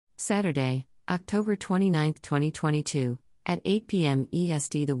Saturday, October 29, 2022, at 8 p.m.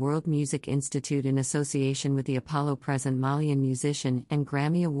 EST. The World Music Institute, in association with the Apollo, present Malian musician and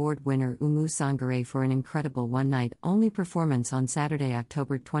Grammy Award winner Oumou Sangaré for an incredible one-night-only performance on Saturday,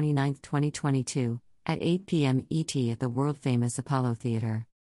 October 29, 2022, at 8 p.m. ET at the world-famous Apollo Theatre.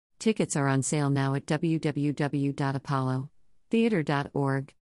 Tickets are on sale now at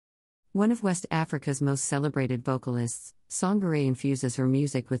www.apollotheatre.org. One of West Africa's most celebrated vocalists, Sangaré infuses her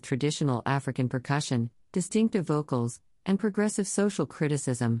music with traditional African percussion, distinctive vocals, and progressive social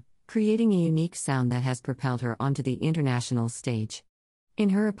criticism, creating a unique sound that has propelled her onto the international stage.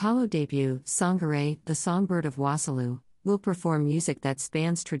 In her Apollo debut, Sangaré, the songbird of Wassoulou, will perform music that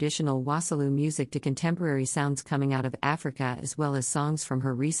spans traditional Wassoulou music to contemporary sounds coming out of Africa, as well as songs from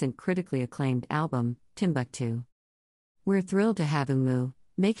her recent critically acclaimed album, Timbuktu. We're thrilled to have Oumou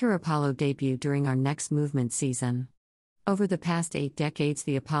make her Apollo debut during our Next Movement season. Over the past 8 decades,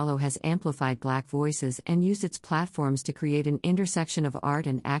 the Apollo has amplified Black voices and used its platforms to create an intersection of art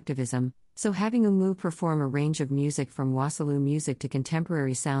and activism, so having Oumou perform a range of music from Wassoulou music to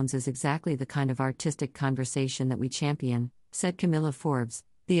contemporary sounds is exactly the kind of artistic conversation that we champion, said Camilla Forbes,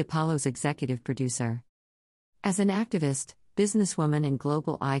 the Apollo's executive producer. As an activist, businesswoman and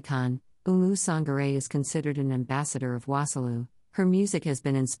global icon, Oumou Sangaré is considered an ambassador of Wassoulou. Her music has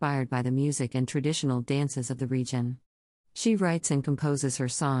been inspired by the music and traditional dances of the region. She writes and composes her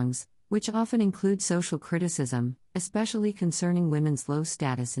songs, which often include social criticism, especially concerning women's low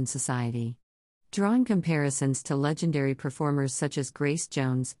status in society. Drawing comparisons to legendary performers such as Grace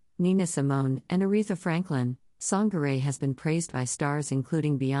Jones, Nina Simone, and Aretha Franklin, Sangaré has been praised by stars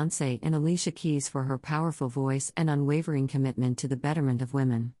including Beyoncé and Alicia Keys for her powerful voice and unwavering commitment to the betterment of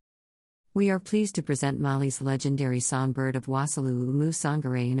women. We are pleased to present Mali's legendary songbird of Wassoulou, Oumou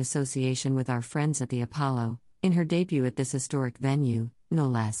Sangaré, in association with our friends at the Apollo, in her debut at this historic venue, no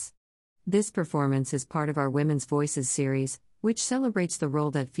less. This performance is part of our Women's Voices series, which celebrates the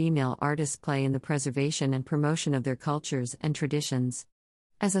role that female artists play in the preservation and promotion of their cultures and traditions.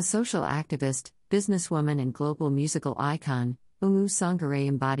 As a social activist, businesswoman, and global musical icon, Oumou Sangaré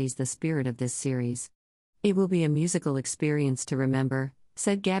embodies the spirit of this series. It will be a musical experience to remember,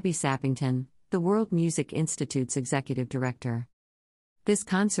 said Gabby Sappington, the World Music Institute's executive director. This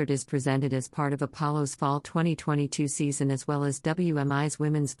concert is presented as part of Apollo's Fall 2022 season, as well as WMI's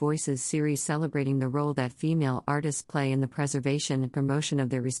Women's Voices series, celebrating the role that female artists play in the preservation and promotion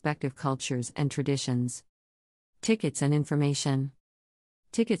of their respective cultures and traditions. Tickets and information.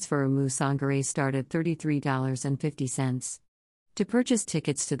 Tickets for Oumou Sangaré start at $33.50. To purchase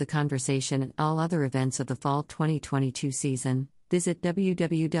tickets to the conversation and all other events of the Fall 2022 season, visit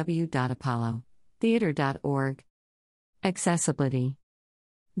www.apollotheatre.org. Accessibility.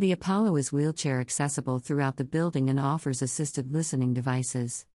 The Apollo is wheelchair accessible throughout the building and offers assisted listening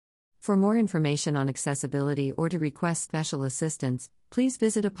devices. For more information on accessibility or to request special assistance, please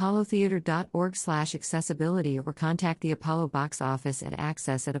visit apollotheatre.org/accessibility or contact the Apollo box office at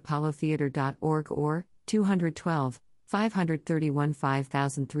access@apollotheatre.org or 212 531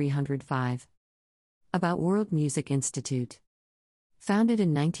 5305. About World Music Institute. Founded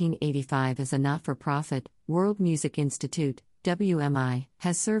in 1985 as a not-for-profit, World Music Institute, WMI,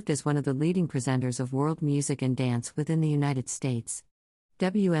 has served as one of the leading presenters of world music and dance within the United States.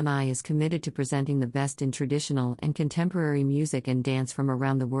 WMI is committed to presenting the best in traditional and contemporary music and dance from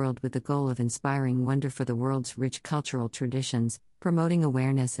around the world, with the goal of inspiring wonder for the world's rich cultural traditions, promoting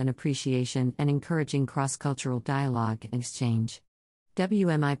awareness and appreciation, and encouraging cross-cultural dialogue and exchange.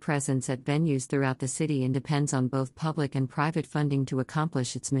 WMI presence at venues throughout the city and depends on both public and private funding to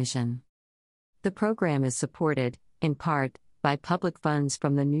accomplish its mission. The program is supported, in part, by public funds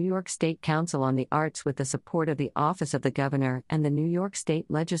from the New York State Council on the Arts, with the support of the Office of the Governor and the New York State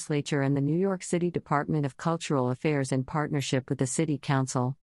Legislature and the New York City Department of Cultural Affairs in partnership with the City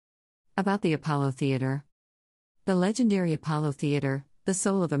Council. About the Apollo Theatre. The legendary Apollo Theatre, the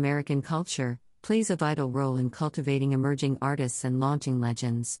soul of American culture, plays a vital role in cultivating emerging artists and launching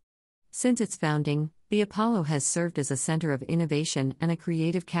legends. Since its founding, the Apollo has served as a center of innovation and a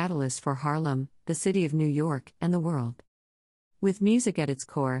creative catalyst for Harlem, the city of New York, and the world. With music at its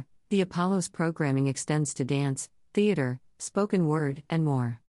core, the Apollo's programming extends to dance, theater, spoken word, and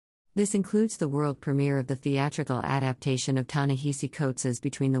more. This includes the world premiere of the theatrical adaptation of Ta-Nehisi Coates'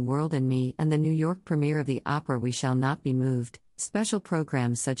 Between the World and Me and the New York premiere of the opera We Shall Not Be Moved, special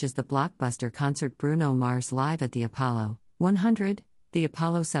programs such as the blockbuster concert Bruno Mars Live at the Apollo 100, the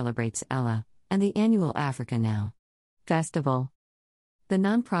Apollo Celebrates Ella, and the annual Africa Now Festival. The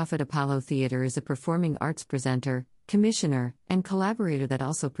nonprofit Apollo Theatre is a performing arts presenter, commissioner, and collaborator that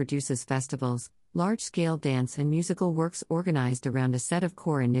also produces festivals, large-scale dance and musical works organized around a set of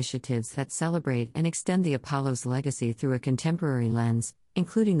core initiatives that celebrate and extend the Apollo's legacy through a contemporary lens,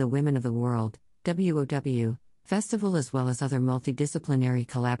 including the Women of the World (WOW) festival as well as other multidisciplinary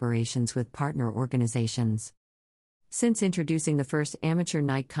collaborations with partner organizations. Since introducing the first amateur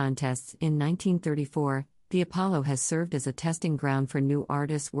night contests in 1934, the Apollo has served as a testing ground for new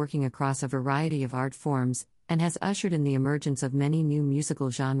artists working across a variety of art forms, and has ushered in the emergence of many new musical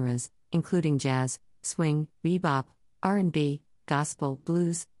genres, including jazz, swing, bebop, R&B, gospel,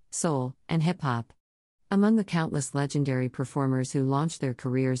 blues, soul, and hip-hop. Among the countless legendary performers who launched their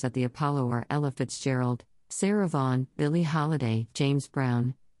careers at the Apollo are Ella Fitzgerald, Sarah Vaughan, Billie Holiday, James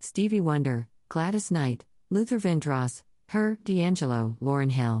Brown, Stevie Wonder, Gladys Knight, Luther Vandross, Her, D'Angelo,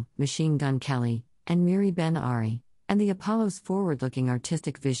 Lauryn Hill, Machine Gun Kelly, and Miri Ben Ari, and the Apollo's forward-looking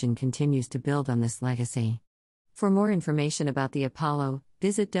artistic vision continues to build on this legacy. For more information about the Apollo,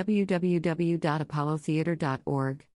 visit www.apollotheater.org.